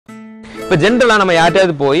இப்போ ஜென்ரலாக நம்ம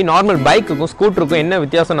யார்ட்டையாவது போய் நார்மல் பைக்குக்கும் ஸ்கூட்டருக்கும் என்ன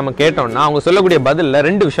வித்தியாசம் நம்ம கேட்டோம்னா அவங்க சொல்லக்கூடிய பதிலில்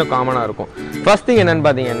 2 விஷயம் காமனாக இருக்கும். ஃபர்ஸ்ட் திங் என்னன்னு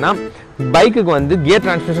பார்த்தீங்கன்னா பைக்குக்கு வந்து கியர்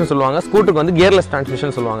டிரான்ஸ்மிஷன் சொல்லுவாங்க, ஸ்கூட்டருக்கு வந்து கியர்லெஸ்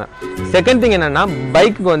டிரான்ஸ்மிஷன் சொல்லுவாங்க. செகண்ட் திங் என்னன்னா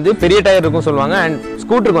பைக்குக்கு வந்து பெரிய டயர் இருக்கும் சொல்லுவாங்க அண்ட்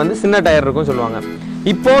ஸ்கூட்டருக்கு வந்து சின்ன டயர் இருக்கும் சொல்லுவாங்க.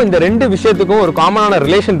 இப்போ இந்த 2 விஷயத்துக்கும் ஒரு காமனான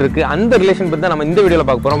ரிலேஷன் இருக்கு. அந்த ரிலேஷன் பற்றி தான் நம்ம இந்த வீடியோவில்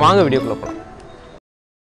பார்க்க போகிறோம். வாங்க வீடியோக்குள்ள போகலாம்.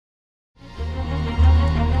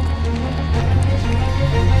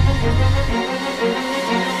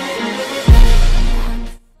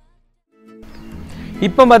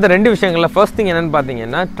 இப்போ பார்த்த 2 விஷயங்களில் ஃபர்ஸ்ட் திங் என்னென்னு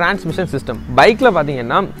பார்த்தீங்கன்னா டிரான்ஸ்மிஷன் சிஸ்டம். பைக்கில்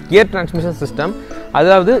பார்த்தீங்கன்னா கியர் டிரான்ஸ்மிஷன் சிஸ்டம்,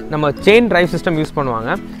 அதாவது நம்ம செயின் டிரைவ் சிஸ்டம் யூஸ்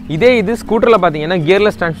பண்ணுவாங்க. இது ஸ்கூட்டரில் பார்த்தீங்கன்னா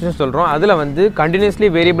கியர்லெஸ் டிரான்ஸ்மிஷன் சொல்கிறோம். அதில் வந்து continuously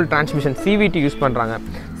variable transmission CVT use பண்ணுறாங்க.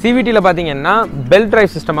 சிவிடியில் பார்த்தீங்கன்னா பெல்ட்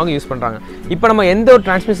டிரைவ் சிஸ்டமாக யூஸ் பண்ணுறாங்க. இப்போ நம்ம எந்த ஒரு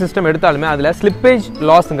டிரான்ஸ்மிஷன் சிஸ்டம் எடுத்தாலுமே அதில் ஸ்லிப்பேஜ்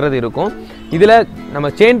லாஸ்ங்கிறது இருக்கும். இதில் நம்ம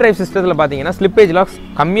செயின் டிரைவ் சிஸ்டத்தில் பார்த்தீங்கன்னா ஸ்லிப்பேஜ் லாஸ்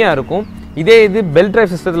கம்மியாக இருக்கும். இது பெல்ட்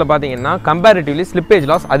டிரைவ் சிஸ்டத்தில் பார்த்தீங்கன்னா கம்பேரிட்டிவ்லி ஸ்லிப்பேஜ்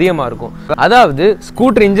லாஸ் அதிகமாக இருக்கும். அதாவது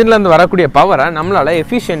ஸ்கூட்டர் இன்ஜின்லேருந்து வரக்கூடிய பவரை நம்மளால்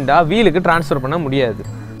எஃபிஷியண்டாக வீலுக்கு ட்ரான்ஸ்ஃபர் பண்ண முடியாது.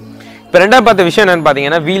 இப்போ ரெண்டாவது பார்த்த விஷயம் என்னென்னு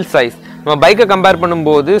பார்த்தீங்கன்னா வீல் சைஸ். நம்ம பைக்கை கம்பேர்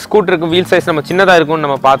பண்ணும்போது ஸ்கூட்டருக்கு வீல் சைஸ் நம்ம சின்னதாக இருக்கும்னு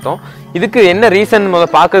நம்ம பார்த்தோம். இதுக்கு என்ன ரீசன்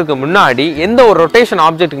பார்க்கறதுக்கு முன்னாடி எந்த ஒரு ரொட்டேஷன்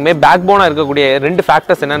ஆப்ஜெக்ட்டுக்குமே பேக் போனாக இருக்கக்கூடிய 2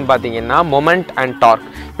 ஃபேக்டர்ஸ் என்னன்னு பார்த்தீங்கன்னா மொமெண்ட் அண்ட் டார்க்.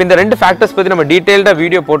 இப்போ இந்த 2 ஃபேக்டர்ஸ் பற்றி நம்ம டீட்டெயில்டாக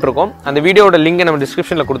வீடியோ போட்டிருக்கோம். அந்த வீடியோட லிங்கை நம்ம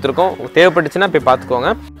டிஸ்கிரிப்ஷனில் கொடுத்துருக்கோம். தேவைப்பட்டுச்சுன்னா போய் பார்த்துக்கோங்க.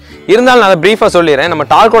 இருந்தாலும் நான் அதை ப்ரீஃபாக சொல்லிடுறேன். நம்ம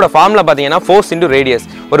டார்க்கோட ஃபார்முலா பார்த்தீங்கன்னா ஃபோர்ஸ் இன்டு ரேடியஸ்.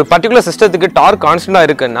 ஒரு பர்டிகுலர் சிஸ்டத்துக்கு டார்க் கான்ஸ்டன்டாக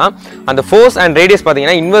இருக்குன்னா அந்த ஃபோர்ஸ் அண்ட் ரேடியஸ்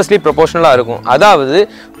பார்த்தீங்கன்னா இன்வெர்ஸ்லி ப்ரொபோஷனலாக இருக்கும். அதாவது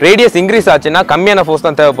ரேடியஸ் இன்க்ரீஸ் ஆச்சுன்னா கம்மியான ஃபோர்ஸ்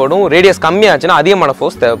தான் தேவைப்படும், ரேடியஸ் கம்மியாச்சுன்னா அதிகமான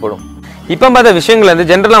ஃபோர்ஸ் தேவைப்படும். இப்போ பார்த்த விஷயங்கள் வந்து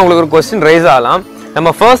ஜென்ரலாக உங்களுக்கு ஒரு கொஸ்டின் ரைஸ் ஆகலாம். நம்ம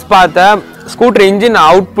ஃபர்ஸ்ட் பார்த்த ஸ்கூட்டர் இன்ஜின்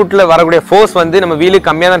அவுட்புட்டில் வரக்கூடிய ஃபோர்ஸ் வந்து நம்ம வீலுக்கு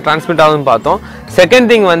கம்மியாக தான் டிரான்ஸ்மிட் ஆகுதுன்னு பார்த்தோம். செகண்ட்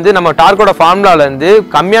திங் வந்து நம்ம டார்க்கோட ஃபார்முலாலேருந்து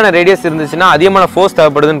கம்மியான ரேடியஸ் இருந்துச்சுன்னா அதிகமான ஃபோர்ஸ்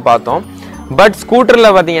தேவைப்படுதுன்னு பார்த்தோம். பட்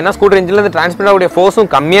ஸ்கூட்டரில் பார்த்தீங்கன்னா ஸ்கூட்டர் இன்ஜின்லேருந்து டிரான்ஸ்மிட் ஆகக்கூடிய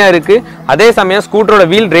ஃபோர்ஸும் கம்மியாக இருக்குது. அதே சமயம் ஸ்கூட்டரோட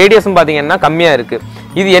வீல் ரேடியஸும் பார்த்தீங்கன்னா கம்மியாக இருக்குது.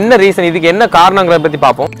 இது என்ன ரீசன், இதுக்கு என்ன காரணங்கிறத பற்றி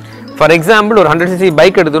பார்ப்போம். ஃபார் எக்ஸாம்பிள் ஒரு 100cc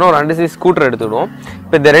பைக் எடுத்துடும், ஒரு 100cc ஸ்கூட்டர் எடுத்துடும்.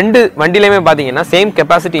 இப்போ இந்த 2 வண்டியிலையுமே பார்த்தீங்கன்னா சேம்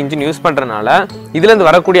கெப்பாசிட்டி இன்ஜின் யூஸ் பண்ணுறதுனால இதுலேருந்து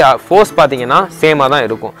வரக்கூடிய ஃபோர்ஸ் பார்த்தீங்கன்னா சேமாக தான்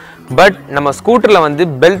இருக்கும். பட் நம்ம ஸ்கூட்டரில் வந்து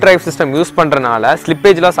பெல்ட் டிரைவ் சிஸ்டம் யூஸ் பண்ணுறதுனால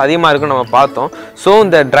ஸ்லிப்பேஜ் லாஸ் அதிகமாக இருக்குன்னு நம்ம பார்த்தோம். ஸோ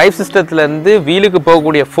இந்த டிரைவ் சிஸ்டத்துலேருந்து வீலுக்கு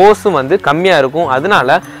போகக்கூடிய ஃபோர்ஸும் வந்து கம்மியாக இருக்கும்.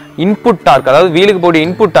 அதனால இன்புட் டார்க், அதாவது வீலுக்கு போகக்கூடிய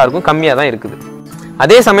இன்புட் டார்க்கும் கம்மியாக தான் இருக்குது.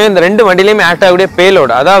 அதே சமயம் இந்த 2 வண்டியிலையுமே ஆக்ட் ஆகக்கூடிய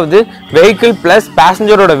பேலோடு, அதாவது வெஹிக்கிள் ப்ளஸ்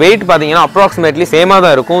பேசஞ்சரோட வெயிட் பார்த்தீங்கன்னா அப்ராக்சிமேட்லி சேமாக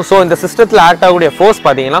தான் இருக்கும். ஸோ இந்த சிஸ்டத்தில் ஆக்ட் ஆகக்கூடிய ஃபோர்ஸ்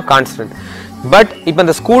பார்த்தீங்கன்னா கான்ஸ்டன்ட். பட் இப்போ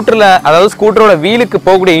இந்த ஸ்கூட்டரில், அதாவது ஸ்கூட்டரோட வீலுக்கு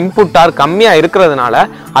போகக்கூடிய இன்புட் டார்க் கம்மியாக இருக்கிறதுனால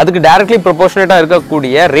அதுக்கு டைரக்ட்லி ப்ரொபோர்ஷனேட்டாக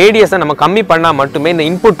இருக்கக்கூடிய ரேடியஸை நம்ம கம்மி பண்ணால் மட்டுமே இந்த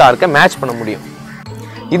இன்புட் டார்க்கை மேட்ச் பண்ண முடியும்.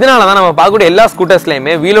 இதனால தான் நம்ம பார்க்கக்கூடிய எல்லா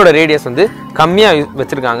ஸ்கூட்டர்ஸ்லையுமே வீலோட ரேடியஸ் வந்து கம்மியாக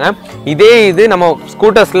வச்சுருக்காங்க. இது நம்ம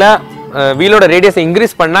ஸ்கூட்டர்ஸில் வீலோட ரேடியஸை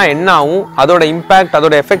இன்க்ரீஸ் பண்ணால் என்ன ஆகும், அதோட இம்பாக்ட்,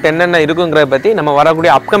 அதோட எஃபெக்ட் என்னென்ன இருக்குங்கிறத பற்றி நம்ம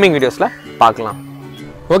வரக்கூடிய அப்கமிங் வீடியோஸில் பார்க்கலாம்.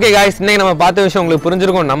 ஓகே காய்ஸ், இன்னைக்கு நம்ம பார்த்த விஷயம் உங்களுக்கு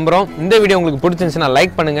புரிஞ்சிருக்கும் நம்புறோம். இந்த வீடியோ உங்களுக்கு பிடிச்சிருந்துச்சுன்னா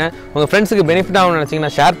லைக் பண்ணுங்க, உங்க ஃப்ரெண்ட்ஸுக்கு பெனிஃபிட் ஆகும்னு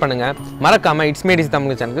நினைச்சீங்கன்னா ஷேர் பண்ணுங்க. மறக்காம இட்ஸ் மேடிஸ்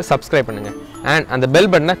தமிழ் சேனலுக்கு சப்ஸ்கிரைப் பண்ணுங்க அண்ட் அந்த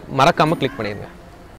பெல் பட்டனை மறக்காம கிளிக் பண்ணிடுங்க.